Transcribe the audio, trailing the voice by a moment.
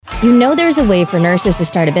You know there's a way for nurses to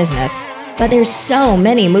start a business, but there's so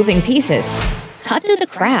many moving pieces. Cut through the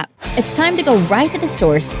crap. It's time to go right to the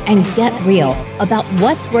source and get real about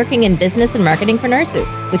what's working in business and marketing for nurses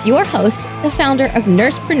with your host, the founder of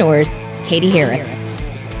Nursepreneurs, Katie Harris.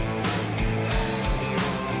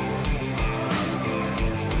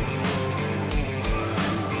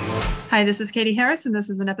 Hi, this is Katie Harris, and this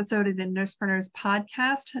is an episode of the Nursepreneurs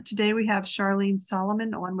podcast. Today we have Charlene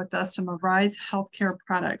Solomon on with us from Arise Healthcare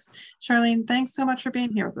Products. Charlene, thanks so much for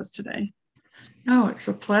being here with us today. Oh, it's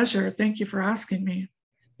a pleasure. Thank you for asking me.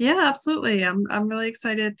 Yeah, absolutely. I'm really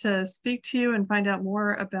excited to speak to you and find out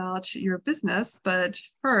more about your business. But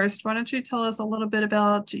first, why don't you tell us a little bit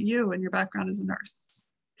about you and your background as a nurse?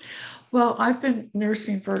 Well, I've been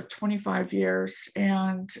nursing for 25 years,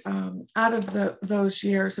 and out of those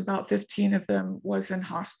years, about 15 of them was in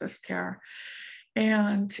hospice care.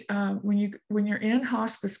 And when you're in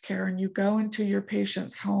hospice care and you go into your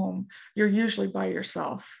patient's home, you're usually by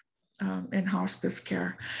yourself in hospice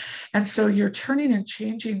care. And so you're turning and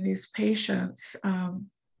changing these patients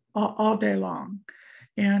all day long.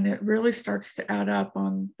 And it really starts to add up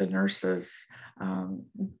on the nurse's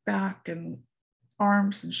back and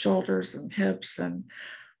arms and shoulders and hips. And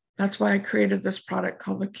that's why I created this product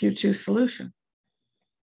called the Q2 solution.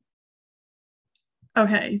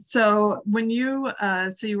 Okay, so when you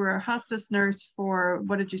were a hospice nurse for,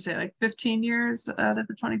 what did you say, like 15 years out of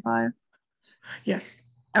the 25? Yes.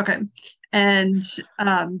 Okay. And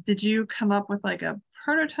did you come up with like a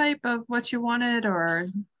prototype of what you wanted, or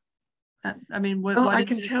what I did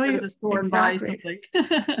can you tell go to you the store exactly. and buy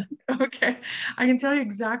something? Okay, I can tell you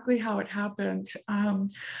exactly how it happened.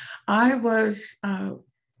 I was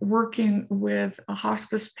working with a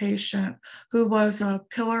hospice patient who was a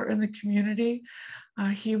pillar in the community.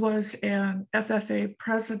 He was an FFA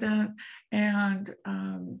president, and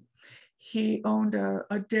he owned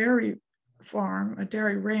a dairy farm, a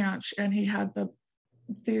dairy ranch, and he had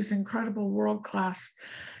these incredible world-class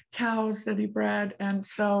cows that he bred. And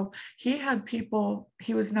so he had people,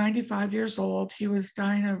 he was 95 years old, he was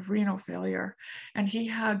dying of renal failure, and he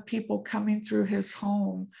had people coming through his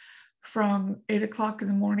home from 8 o'clock in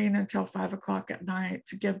the morning until 5 o'clock at night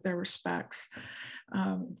to give their respects.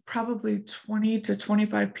 Probably 20 to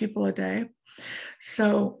 25 people a day.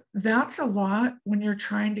 So that's a lot when you're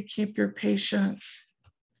trying to keep your patient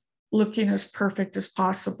looking as perfect as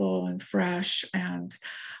possible and fresh. And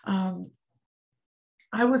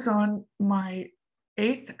I was on my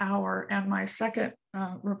 8th hour, and my second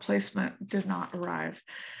replacement did not arrive.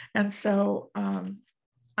 And so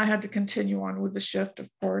I had to continue on with the shift, of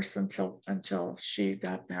course, until she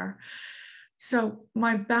got there. So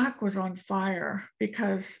my back was on fire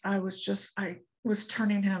because I was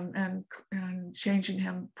turning him and changing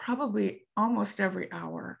him probably almost every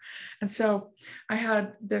hour. And so I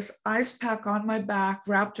had this ice pack on my back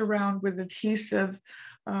wrapped around with adhesive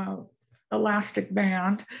elastic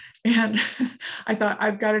band. And I thought,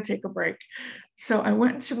 I've got to take a break. So I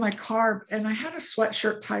went into my car, and I had a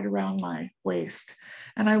sweatshirt tied around my waist.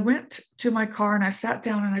 And I went to my car and I sat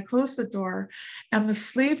down and I closed the door, and the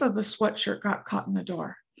sleeve of the sweatshirt got caught in the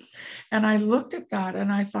door. And I looked at that and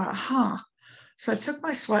I thought, So I took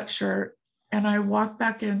my sweatshirt and I walked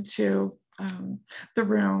back into the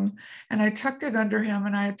room, and I tucked it under him,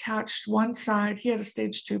 and I attached one side. He had a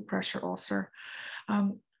stage 2 pressure ulcer.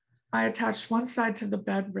 I attached one side to the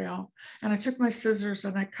bed rail, and I took my scissors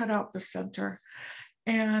and I cut out the center,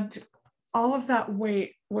 and all of that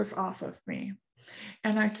weight was off of me.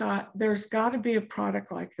 And I thought, there's got to be a product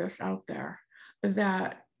like this out there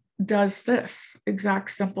that does this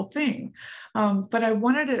exact simple thing. But I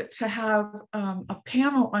wanted it to have a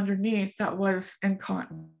panel underneath that was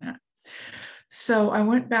incontinent. So I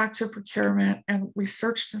went back to procurement, and we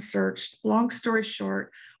searched and searched. Long story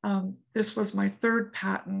short, this was my 3rd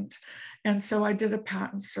patent. And so I did a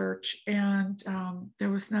patent search, and there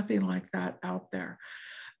was nothing like that out there.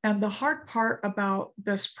 And the hard part about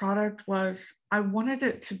this product was I wanted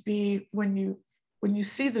it to be, when you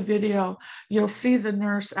see the video, you'll see the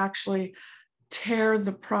nurse actually tear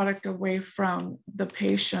the product away from the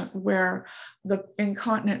patient, where the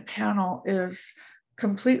incontinent panel is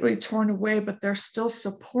completely torn away, but they're still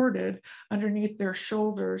supported underneath their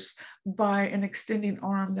shoulders by an extending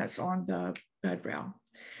arm that's on the bed rail.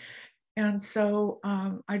 And so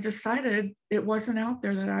I decided it wasn't out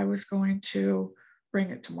there, that I was going to bring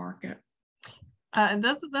it to market. And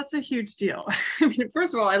that's a huge deal. I mean,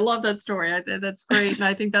 first of all, I love that story. That's great. And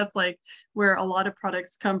I think that's like where a lot of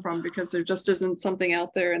products come from, because there just isn't something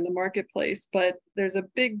out there in the marketplace. But there's a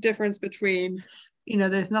big difference between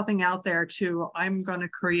there's nothing out there I'm going to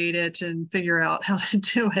create it and figure out how to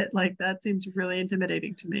do it. Like that seems really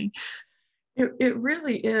intimidating to me. It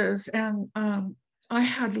really is. And I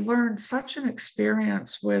had learned such an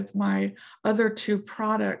experience with my other two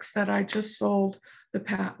products that I just sold the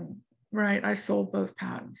patent, right? I sold both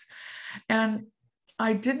patents. And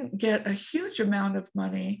I didn't get a huge amount of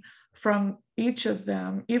money from each of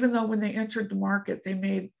them, even though when they entered the market, they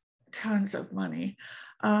made tons of money.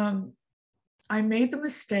 I made the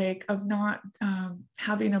mistake of not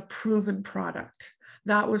having a proven product.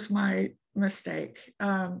 That was my mistake.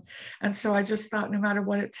 And so I just thought, no matter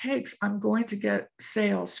what it takes, I'm going to get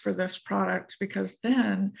sales for this product, because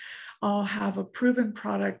then I'll have a proven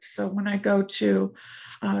product. So when I go to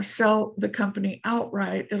sell the company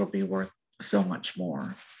outright, it'll be worth so much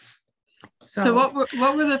more. So what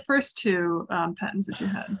were the first two patents that you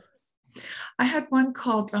had? I had one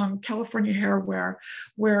called California Hair Wear,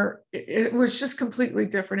 where it was just completely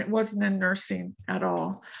different. It wasn't in nursing at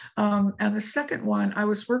all. And the second one, I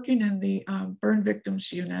was working in the burn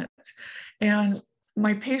victims unit, and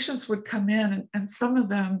my patients would come in, and some of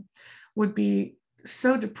them would be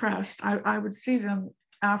so depressed. I would see them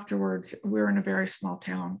afterwards. We're in a very small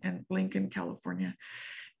town in Lincoln, California.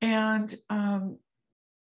 And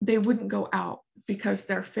they wouldn't go out because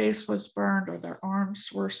their face was burned or their arms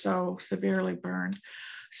were so severely burned.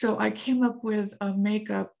 So I came up with a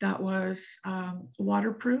makeup that was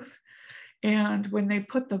waterproof. And when they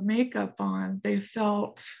put the makeup on, they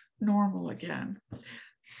felt normal again.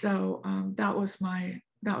 So that was my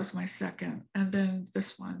second. And then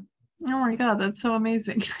this one. Oh my God, that's so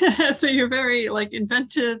amazing. So you're very like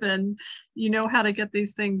inventive, and you know how to get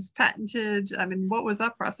these things patented. I mean, what was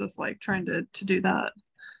that process like trying to do that?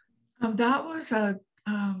 That was a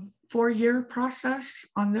 4-year process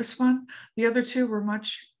on this one. The other two were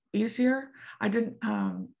much easier. I didn't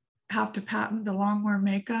have to patent the long-wear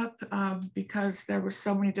makeup because there were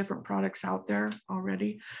so many different products out there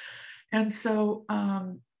already. And so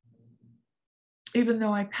even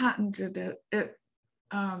though I patented it,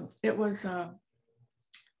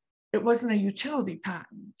 it wasn't a utility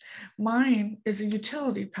patent. Mine is a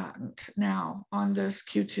utility patent now on this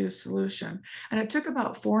Q2 solution. And it took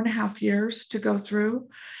about 4.5 years to go through.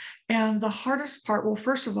 And the hardest part, well,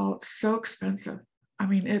 first of all, it's so expensive. I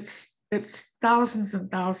mean, it's thousands and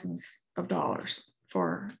thousands of dollars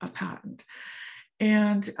for a patent.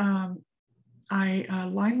 And I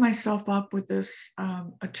lined myself up with this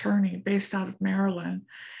attorney based out of Maryland.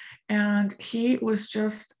 And he was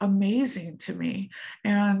just amazing to me.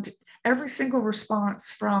 And every single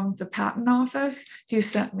response from the patent office, he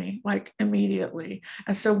sent me like immediately.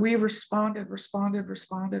 And so we responded.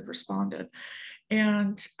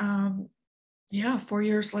 And yeah, 4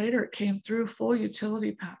 years later, it came through, full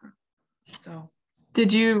utility patent. So.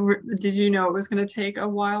 Did you know it was going to take a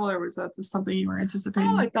while, or was that just something you were anticipating?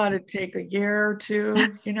 Oh, I thought it'd take a year or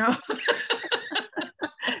two, you know.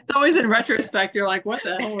 It's always in retrospect, you're like, what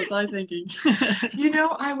the hell was I thinking? You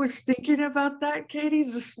know, I was thinking about that, Katie,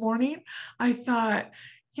 this morning. I thought,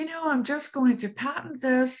 you know, I'm just going to patent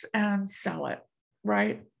this and sell it,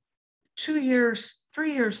 right? 2 years,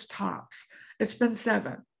 3 years tops. It's been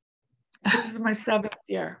 7. This is my 7th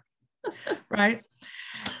year, right?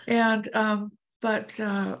 And, but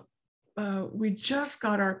we just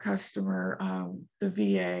got our customer, the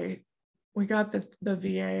VA. We got the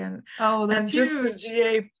VA, and that's just huge.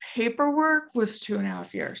 the VA paperwork was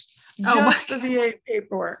 2.5 years. Just the VA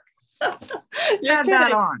paperwork. You're Had kidding.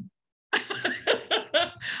 that on.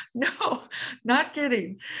 No, not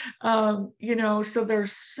kidding. You know, so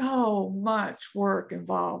there's so much work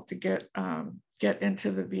involved to get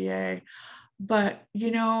into the VA, but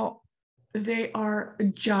you know, they are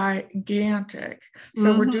gigantic.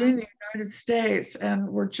 So we're doing the United States, and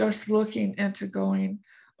we're just looking into going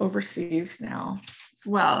overseas now.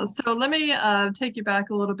 Well, so let me take you back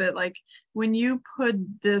a little bit. Like when you put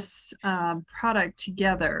this product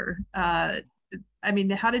together, I mean,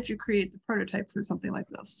 how did you create the prototype for something like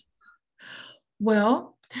this?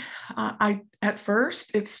 Well, at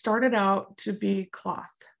first it started out to be cloth.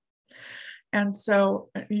 And so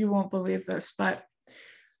you won't believe this, but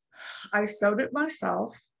I sewed it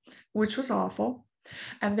myself, which was awful.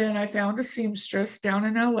 And then I found a seamstress down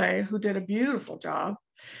in LA who did a beautiful job.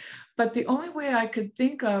 But the only way I could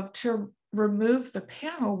think of to remove the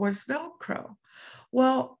panel was Velcro.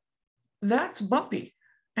 Well, that's bumpy,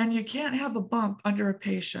 and you can't have a bump under a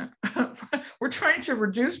patient. We're trying to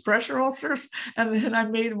reduce pressure ulcers, and then I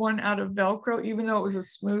made one out of Velcro, even though it was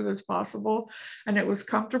as smooth as possible and it was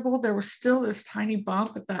comfortable. There was still this tiny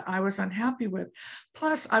bump that I was unhappy with.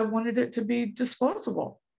 Plus, I wanted it to be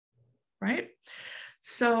disposable, right?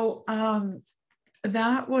 So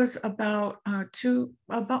that was about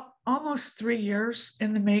almost 3 years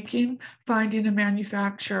in the making, finding a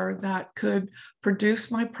manufacturer that could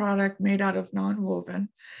produce my product made out of non-woven.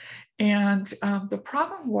 And the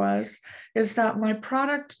problem is that my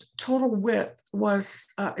product total width was,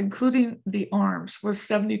 including the arms, was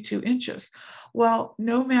 72 inches. Well,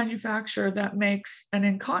 no manufacturer that makes an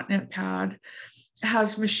incontinent pad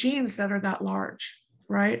has machines that are that large,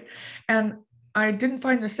 right? And I didn't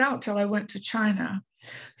find this out till I went to China.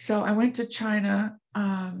 So I went to China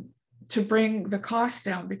to bring the cost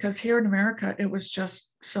down, because here in America, it was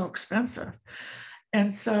just so expensive.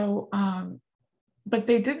 And so, but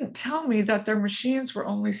they didn't tell me that their machines were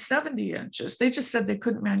only 70 inches. They just said they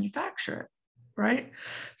couldn't manufacture it, right?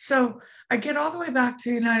 So I get all the way back to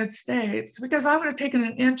the United States, because I would have taken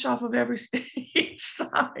an inch off of each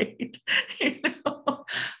side.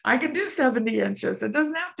 I can do 70 inches. It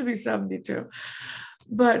doesn't have to be 72.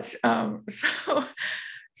 But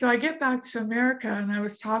so I get back to America, and I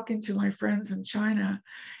was talking to my friends in China,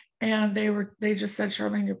 and they just said,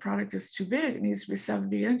 Charlene, your product is too big. It needs to be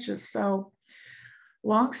 70 inches. So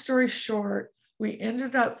long story short, we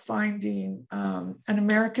ended up finding an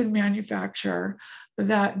American manufacturer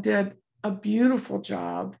that did a beautiful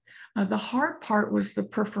job. The hard part was the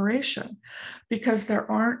perforation, because there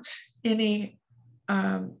aren't any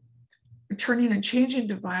turning and changing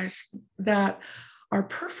device that are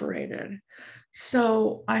perforated.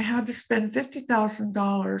 So I had to spend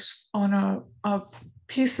 $50,000 on a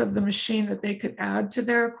piece of the machine that they could add to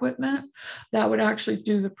their equipment that would actually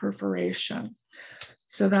do the perforation.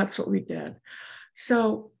 So that's what we did.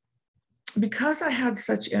 So because I had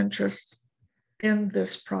such interest in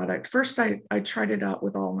this product, first I tried it out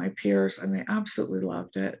with all my peers, and they absolutely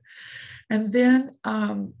loved it. And then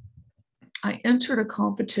I entered a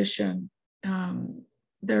competition.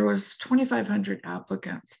 There was 2,500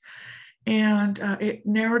 applicants, and it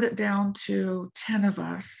narrowed it down to 10 of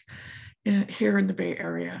us here in the Bay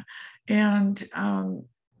Area. And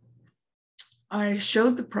I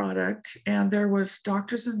showed the product, and there was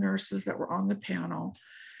doctors and nurses that were on the panel,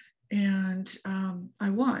 and I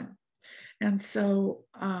won. And so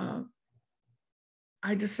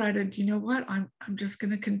I decided, you know what, I'm just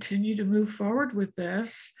going to continue to move forward with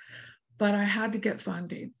this, but I had to get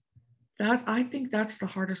funding. I think that's the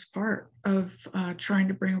hardest part of trying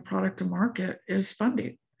to bring a product to market, is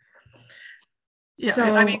funding. Yeah, so,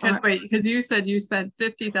 I mean, because you said you spent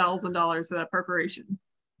 $50,000 for that perforation.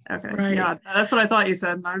 Okay, right. Yeah, that's what I thought you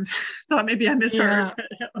said, and I thought maybe I misheard.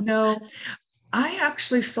 Yeah. No, I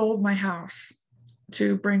actually sold my house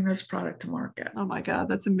to bring this product to market. Oh my God,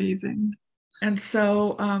 that's amazing. And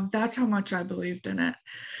so that's how much I believed in it.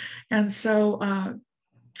 And so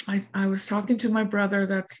I was talking to my brother,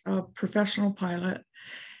 that's a professional pilot,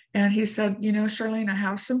 and he said, Charlene, I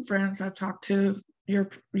have some friends I've talked to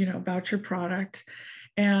about your product,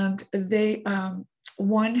 and they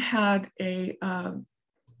one had a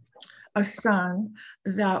son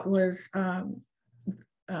that was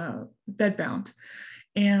bedbound,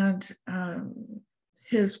 and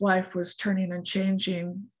his wife was turning and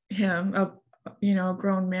changing him, a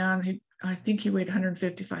grown man. I think he weighed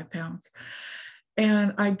 155 pounds.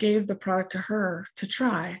 And I gave the product to her to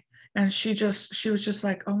try. And she was just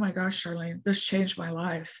like, oh my gosh, Charlene, this changed my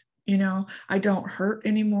life. I don't hurt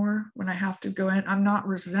anymore when I have to go in. I'm not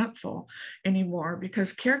resentful anymore,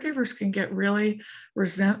 because caregivers can get really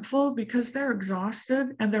resentful because they're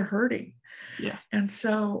exhausted and they're hurting. Yeah. And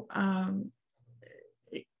so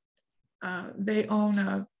they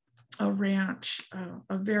own a ranch,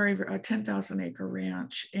 a 10,000 acre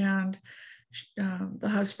ranch. And the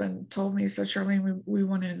husband told me, he said, Charlene, we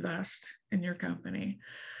want to invest in your company.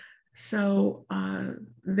 So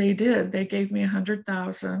they did. They gave me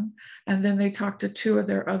 100,000, and then they talked to two of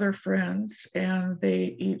their other friends, and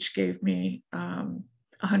they each gave me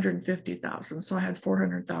 150,000. So I had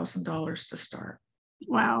 $400,000 to start.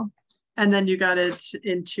 Wow. And then you got it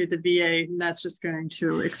into the VA, and that's just going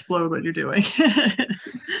to explode what you're doing.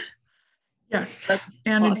 Yes. That's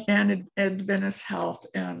and awesome. Adventist Health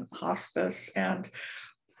and Hospice. And,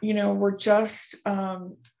 we're just,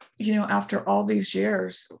 after all these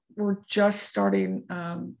years, we're just starting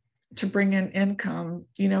to bring in income,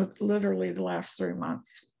 literally the last 3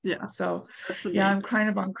 months. Yeah. So yeah, I'm kind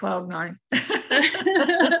of on cloud nine.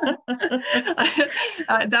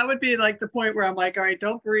 That would be like the point where I'm like, all right,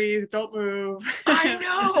 don't breathe, don't move. I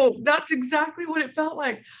know. That's exactly what it felt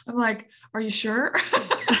like. I'm like, are you sure?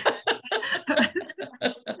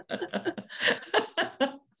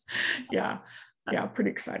 Yeah, pretty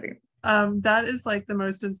exciting. That is like the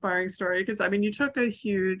most inspiring story because I mean, you took a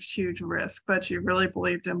huge, huge risk, but you really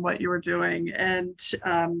believed in what you were doing. And,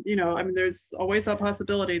 I mean, there's always that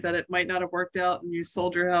possibility that it might not have worked out and you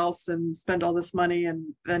sold your house and spent all this money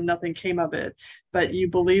and then nothing came of it. But you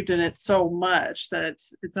believed in it so much that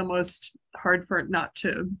it's almost hard for it not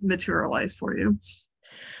to materialize for you.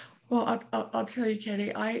 Well, I'll tell you,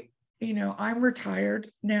 Katie, I'm retired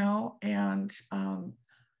now, and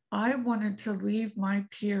I wanted to leave my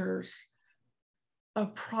peers a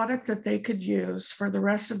product that they could use for the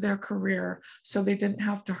rest of their career so they didn't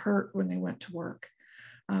have to hurt when they went to work.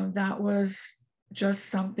 That was just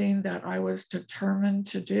something that I was determined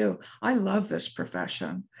to do. I love this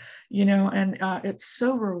profession, and it's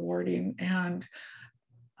so rewarding. And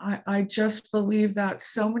I just believe that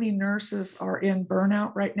so many nurses are in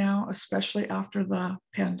burnout right now, especially after the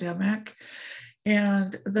pandemic.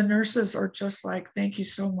 And the nurses are just like, thank you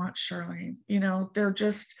so much, Charlene. They're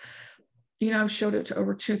just, I've showed it to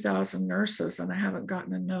over 2,000 nurses and I haven't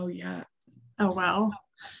gotten a no yet. Oh, wow.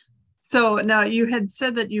 So now you had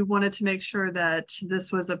said that you wanted to make sure that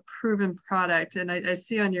this was a proven product. And I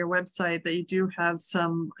see on your website that you do have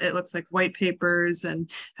some, it looks like white papers. And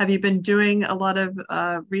have you been doing a lot of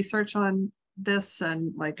research on this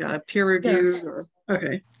and like peer review? Yes.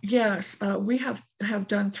 Okay. Yes, we have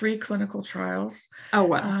done 3 clinical trials. Oh,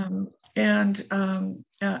 wow. At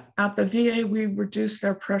the VA, we reduced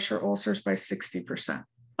their pressure ulcers by 60%.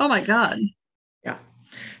 Oh my God. Yeah.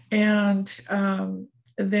 And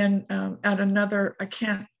then at another, I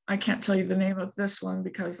can't tell you the name of this one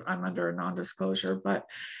because I'm under a non-disclosure, but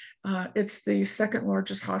it's the second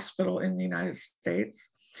largest hospital in the United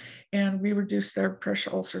States. And we reduced their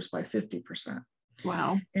pressure ulcers by 50%.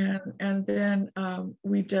 Wow. And then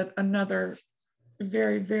we did another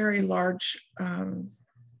very, very large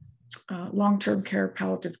long-term care,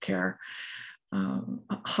 palliative care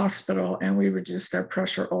hospital, and we reduced their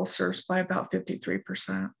pressure ulcers by about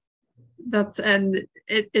 53%.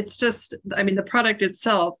 It's just, I mean, the product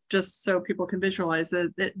itself, just so people can visualize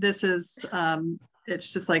it, this is,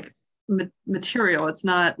 it's just like material. It's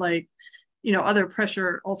not like, other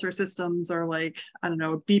pressure ulcer systems are like, I don't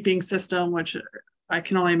know, a beeping system, which I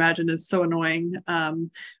can only imagine is so annoying,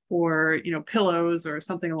 or, pillows or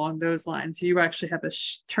something along those lines. You actually have a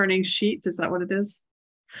turning sheet. Is that what it is?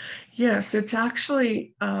 Yes, it's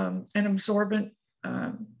actually an absorbent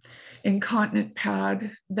incontinent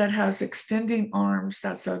pad that has extending arms.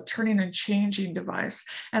 That's a turning and changing device.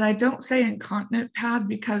 And I don't say incontinent pad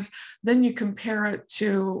because then you compare it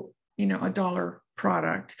to, a dollar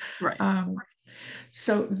product. Right.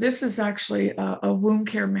 So this is actually a wound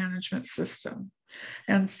care management system.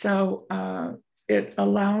 And so it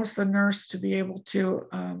allows the nurse to be able to,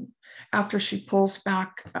 after she pulls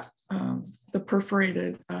back the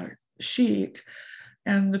perforated sheet,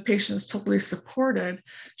 and the patient is totally supported,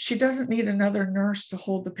 she doesn't need another nurse to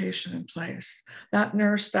hold the patient in place. That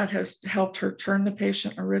nurse that has helped her turn the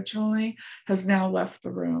patient originally has now left the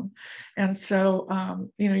room. And so,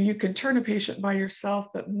 you can turn a patient by yourself,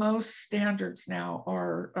 but most standards now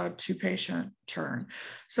are a 2-patient turn.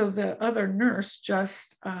 So the other nurse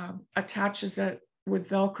just attaches it with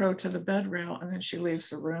Velcro to the bed rail, and then she leaves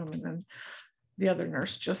the room, and then the other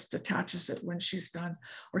nurse just attaches it when she's done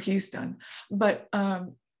or he's done. But I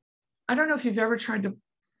don't know if you've ever tried to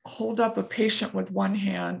hold up a patient with one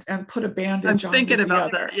hand and put a bandage on. I'm thinking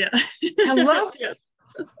about that. Yeah. Hello. Yeah.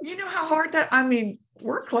 You know how hard that, I mean,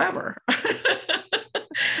 we're clever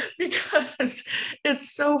because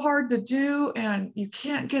it's so hard to do and you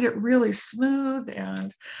can't get it really smooth.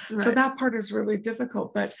 And so that part is really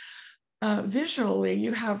difficult, but visually,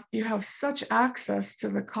 you have such access to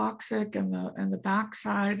the coccyx and the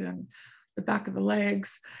backside and the back of the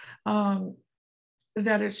legs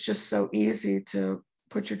that it's just so easy to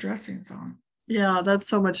put your dressings on. Yeah, that's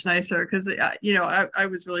so much nicer because, I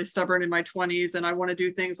was really stubborn in my 20s and I want to do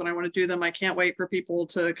things when I want to do them. I can't wait for people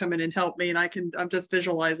to come in and help me. And I'm just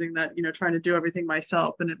visualizing that, trying to do everything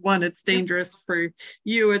myself. And it's dangerous for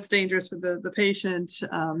you. It's dangerous for the patient.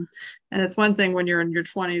 And it's one thing when you're in your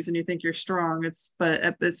 20s and you think you're strong.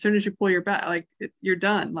 But as soon as you pull your back, like you're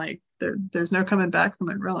done. Like there's no coming back from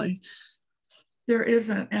it, really. There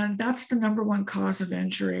isn't. And that's the number one cause of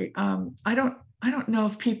injury. I don't know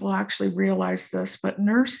if people actually realize this, but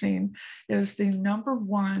nursing is the number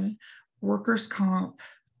one workers' comp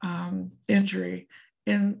injury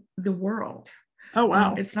in the world. Oh,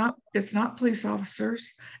 wow. It's not police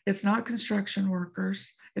officers. It's not construction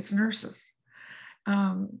workers. It's nurses.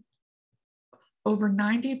 Over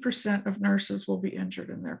 90% of nurses will be injured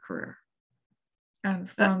in their career and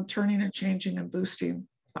from turning and changing and boosting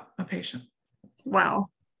a patient. Wow.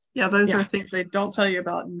 Yeah, those are Yeah. things they don't tell you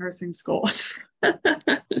about in nursing school.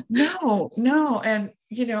 No. And,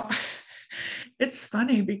 it's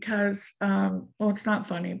funny because, well, it's not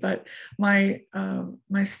funny, but my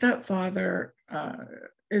stepfather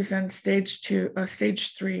is in stage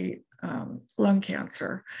 3 lung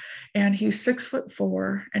cancer, and he's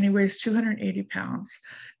 6'4" and he weighs 280 pounds.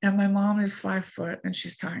 And my mom is 5 foot and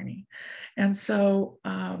she's tiny. And so,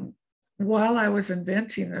 while I was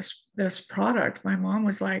inventing this product, my mom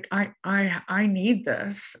was like, I need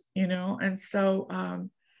this, and so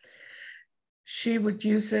she would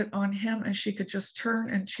use it on him, and she could just turn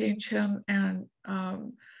and change him, and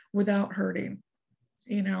without hurting,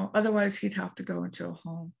 otherwise he'd have to go into a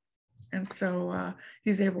home. And so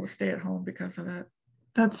he's able to stay at home because of it.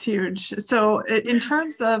 That's huge. So in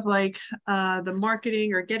terms of like the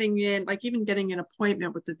marketing or getting in, like even getting an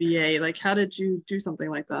appointment with the VA, like how did you do something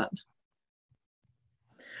like that?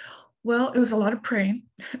 Well, it was a lot of praying.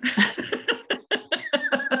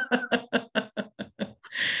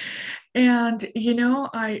 And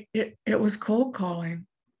it was cold calling.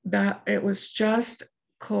 That it was just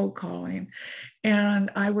cold calling. And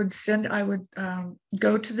I would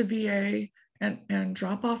go to the VA and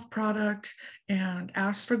drop off product and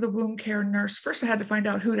ask for the wound care nurse. First, I had to find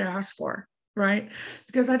out who to ask for, right?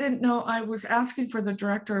 Because I didn't know. I was asking for the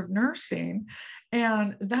director of nursing,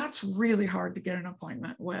 and that's really hard to get an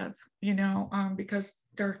appointment with, because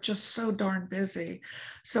they're just so darn busy.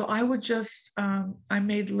 So I would I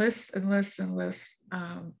made lists and lists and lists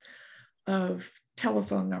of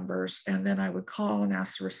telephone numbers, and then I would call and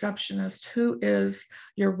ask the receptionist, who is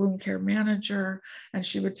your wound care manager? And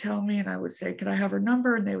she would tell me, and I would say, could I have her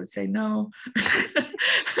number? And they would say no.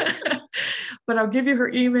 But I'll give you her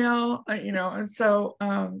email, and so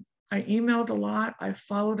I emailed a lot, I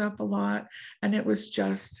followed up a lot, and it was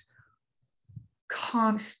just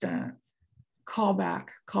constant call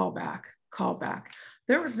back, call back, call back.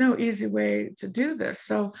 There was no easy way to do this.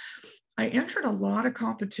 So I entered a lot of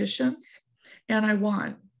competitions and I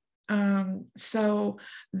won. So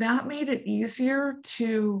that made it easier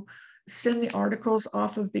to send the articles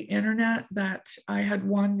off of the internet that I had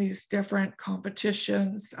won these different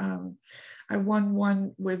competitions. I won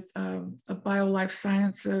one with a BioLife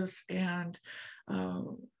Sciences, and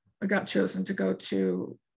I got chosen to go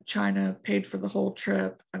to China, paid for the whole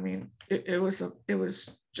trip. I mean, it was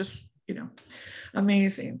just,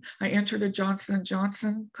 amazing. I entered a Johnson &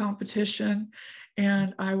 Johnson competition,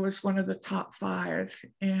 and I was one of the top 5.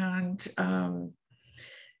 And, I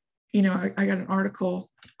got an article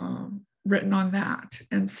written on that.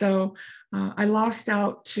 And so I lost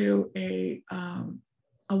out to a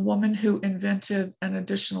woman who invented an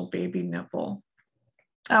additional baby nipple.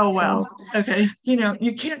 Oh, wow. So, okay.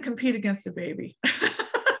 You can't compete against a baby.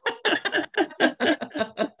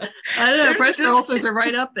 I don't know. Pressure ulcers are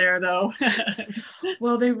right up there, though.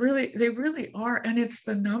 Well, they really are. And it's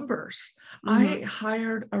the numbers. Mm-hmm. I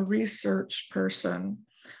hired a research person.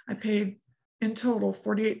 I paid in total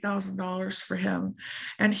 $48,000 for him.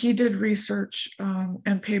 And he did research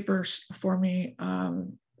and papers for me.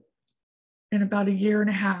 In about a year and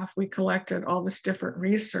a half, we collected all this different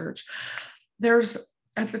research.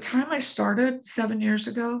 At the time I started 7 years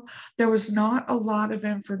ago, there was not a lot of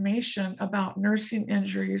information about nursing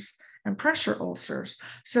injuries and pressure ulcers.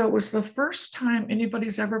 So it was the first time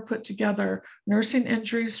anybody's ever put together nursing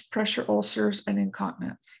injuries, pressure ulcers, and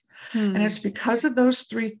incontinence. And it's because of those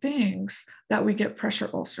 3 things that we get pressure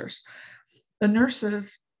ulcers. The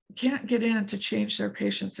nurses can't get in to change their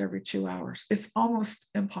patients every 2 hours. It's almost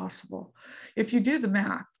impossible. If you do the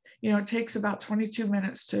math, it takes about 22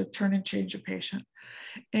 minutes to turn and change a patient.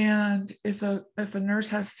 And if a nurse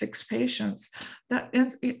has 6 patients, that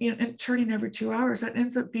ends turning every 2 hours, that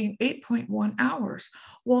ends up being 8.1 hours.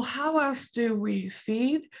 Well, how else do we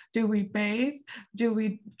feed? Do we bathe? Do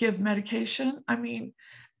we give medication? I mean,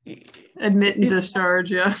 admit and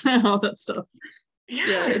discharge, yeah, all that stuff.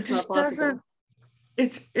 Yeah, it just doesn't.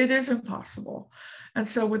 It is impossible. And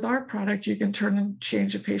so with our product, you can turn and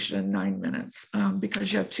change a patient in 9 minutes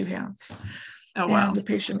because you have 2 hands. Oh, wow. And the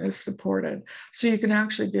patient is supported. So you can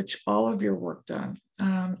actually get all of your work done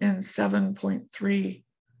in 7.3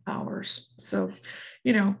 hours. So,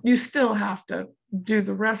 you still have to do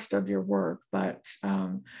the rest of your work, but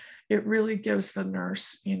it really gives the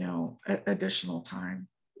nurse, additional time.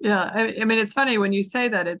 Yeah, I mean, it's funny when you say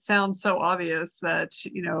that. It sounds so obvious that,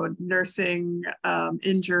 nursing,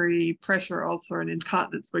 injury, pressure ulcer, and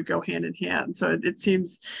incontinence would go hand in hand. So it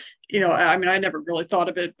seems, I mean, I never really thought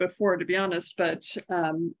of it before, to be honest, but,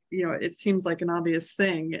 it seems like an obvious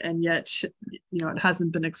thing, and yet, it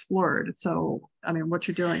hasn't been explored. So, I mean, what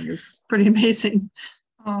you're doing is pretty amazing.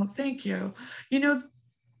 Oh, thank you.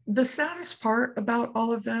 the saddest part about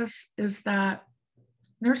all of this is that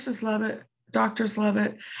nurses love it, doctors love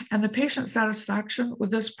it, and the patient satisfaction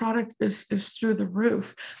with this product is through the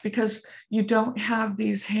roof, because you don't have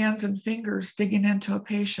these hands and fingers digging into a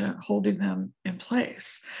patient, holding them in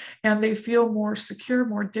place. And they feel more secure,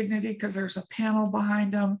 more dignity, because there's a panel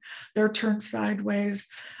behind them. They're turned sideways.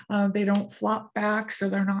 They don't flop back, so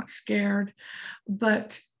they're not scared.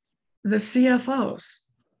 But the CFOs,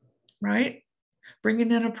 right?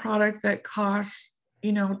 Bringing in a product that costs,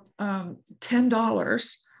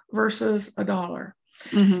 $10 versus $1.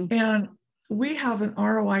 Mm-hmm. And we have an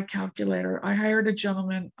ROI calculator. I hired a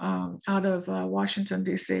gentleman out of Washington,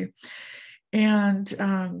 D.C.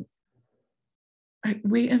 And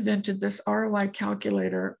we invented this ROI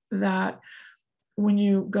calculator that when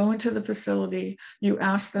you go into the facility, you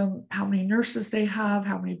ask them how many nurses they have,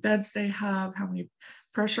 how many beds they have, how many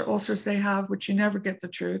pressure ulcers they have, which you never get the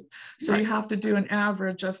truth. So you have to do an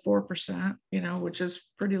average of 4%, which is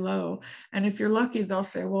pretty low. And if you're lucky, they'll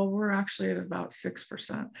say, well, we're actually at about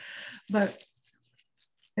 6%. But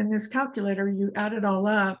in this calculator, you add it all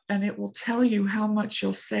up and it will tell you how much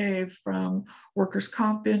you'll save from workers'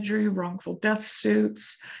 comp injury, wrongful death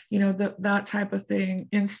suits, that type of thing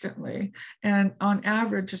instantly. And on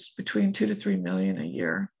average, it's between 2 to 3 million a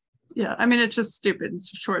year. Yeah, I mean, it's just stupid.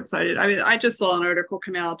 It's short-sighted. I mean, I just saw an article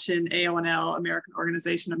come out in AONL, American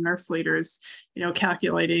Organization of Nurse Leaders,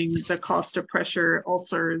 calculating the cost of pressure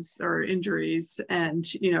ulcers or injuries, and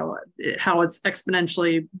how it's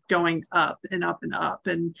exponentially going up and up and up,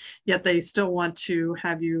 and yet they still want to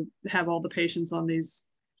have you have all the patients on these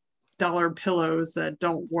dollar pillows that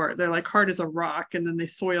don't work. They're like hard as a rock, and then they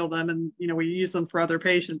soil them, and we use them for other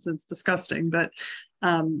patients. It's disgusting, but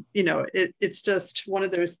it's just one of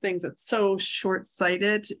those things that's so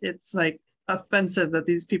short-sighted. It's like offensive that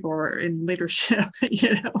these people are in leadership.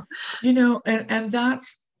 And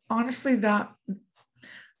that's honestly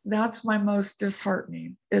that's my most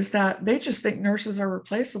disheartening, is that they just think nurses are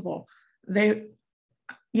replaceable. They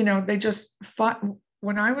just fought.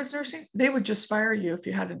 When I was nursing, they would just fire you if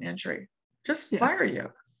you had an injury, fire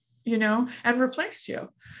you, and replace you.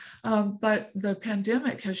 But the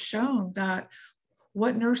pandemic has shown that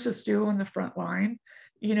what nurses do on the front line,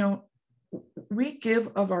 we give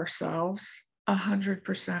of ourselves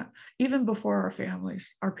 100%, even before our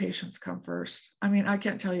families, our patients come first. I mean, I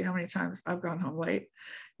can't tell you how many times I've gone home late,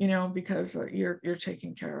 because you're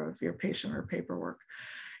taking care of your patient or paperwork.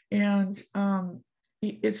 And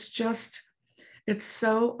it's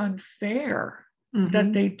so unfair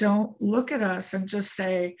that they don't look at us and just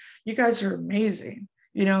say, you guys are amazing.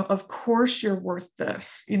 Of course you're worth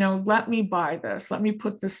this. Let me buy this. Let me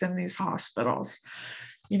put this in these hospitals.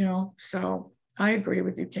 So I agree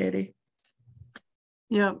with you, Katie.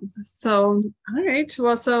 Yeah. So, all right.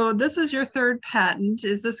 Well, so this is your third patent.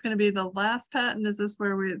 Is this going to be the last patent? Is this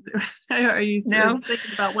where are you thinking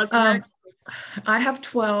about what's next? I have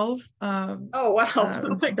 12 oh, wow.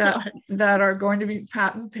 Oh my God. that are going to be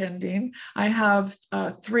patent pending. I have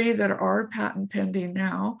 3 that are patent pending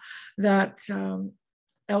now that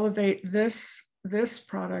elevate this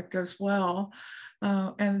product as well.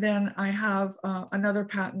 And then I have another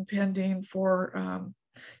patent pending for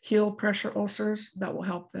heel pressure ulcers that will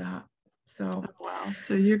help that. So wow.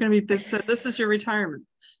 So you're going to be busy. So this is your retirement.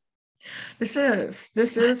 This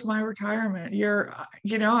is my retirement.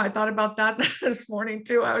 I thought about that this morning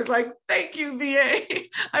too. I was like, thank you, VA.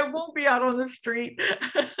 I won't be out on the street.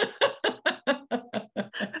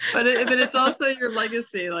 but it's also your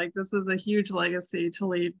legacy. Like, this is a huge legacy to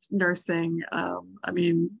leave nursing. I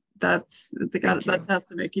mean, that has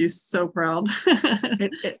to make you so proud.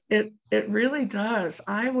 It really does.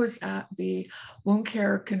 I was at the wound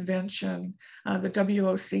care convention, the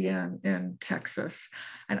WOC in Texas.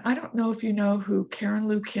 And I don't know if you know who Karen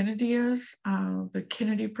Lou Kennedy is, the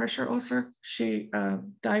Kennedy pressure ulcer. She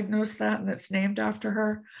diagnosed that, and it's named after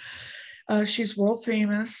her. She's world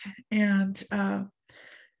famous, and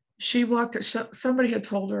somebody had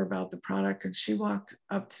told her about the product, and she walked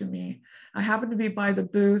up to me. I happened to be by the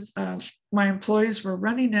booth. My employees were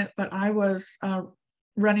running it, but I was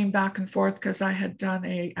running back and forth because I had done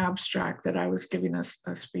an abstract that I was giving a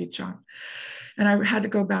speech on. And I had to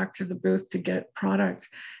go back to the booth to get product.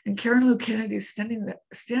 And Karen Lou Kennedy is standing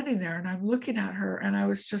there, and I'm looking at her, and I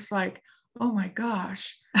was just like, oh my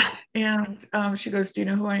gosh. And she goes, do you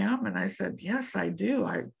know who I am? And I said, yes, I do.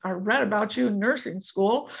 I read about you in nursing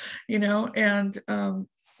school, and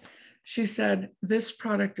she said, this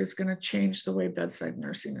product is going to change the way bedside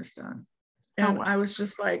nursing is done. And I was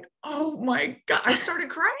just like, oh my God, I started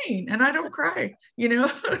crying, and I don't cry, and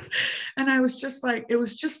I was just like, it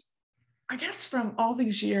was just, I guess from all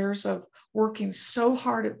these years of working so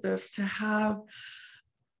hard at this, to have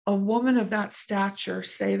a woman of that stature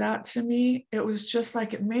say that to me, it was just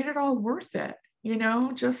like, it made it all worth it,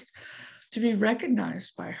 just to be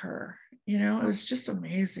recognized by her. It was just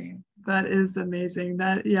amazing. That is amazing.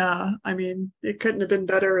 Yeah, I mean, it couldn't have been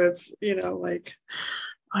better if, like,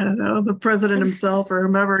 I don't know, the president himself or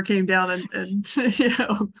whomever came down and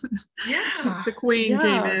Yeah. the queen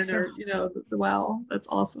came in, So, or, wow, that's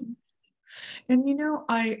awesome. And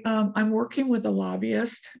I'm working with a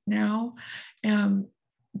lobbyist now,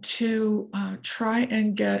 to try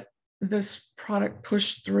and get this product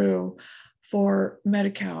pushed through for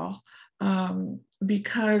Medi-Cal,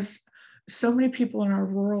 because so many people in our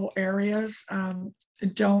rural areas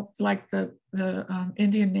don't, like the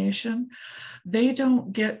Indian Nation, they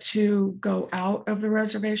don't get to go out of the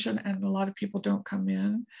reservation, and a lot of people don't come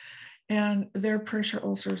in, and their pressure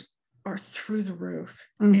ulcers are through the roof.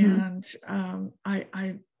 And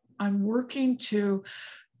I'm working to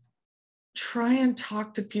try and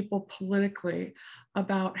talk to people politically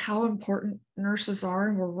about how important nurses are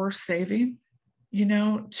and we're worth saving,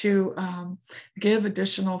 to give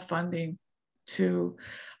additional funding to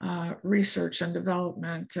research and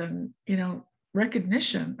development, and,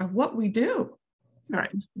 recognition of what we do. Right.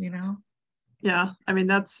 Yeah, I mean,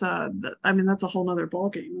 that's a whole nother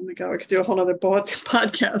ballgame. Oh my God, we could do a whole nother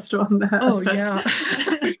podcast on that. Oh yeah.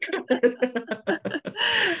 We could.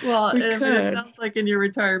 Well, we I could. mean, it sounds like in your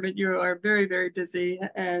retirement you are very, very busy,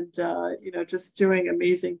 and just doing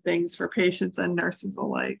amazing things for patients and nurses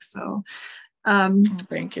alike. So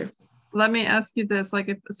thank you. Let me ask you this, like,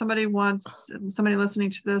 if somebody listening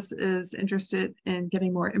to this is interested in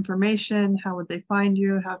getting more information, how would they find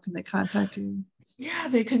you? How can they contact you? Yeah,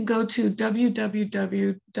 they can go to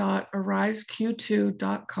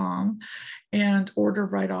www.ariseq2.com and order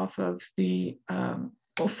right off of the,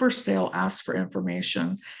 first they'll ask for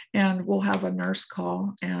information, and we'll have a nurse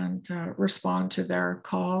call and respond to their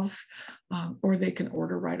calls, or they can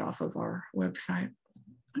order right off of our website.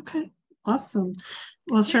 Okay, awesome.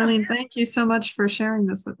 Well, Charlene, thank you so much for sharing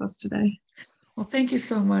this with us today. Well, thank you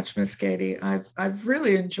so much, Miss Katie. I've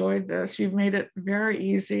really enjoyed this. You've made it very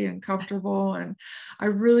easy and comfortable, and I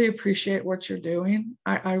really appreciate what you're doing.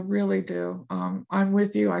 I really do. I'm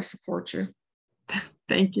with you. I support you.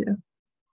 Thank you.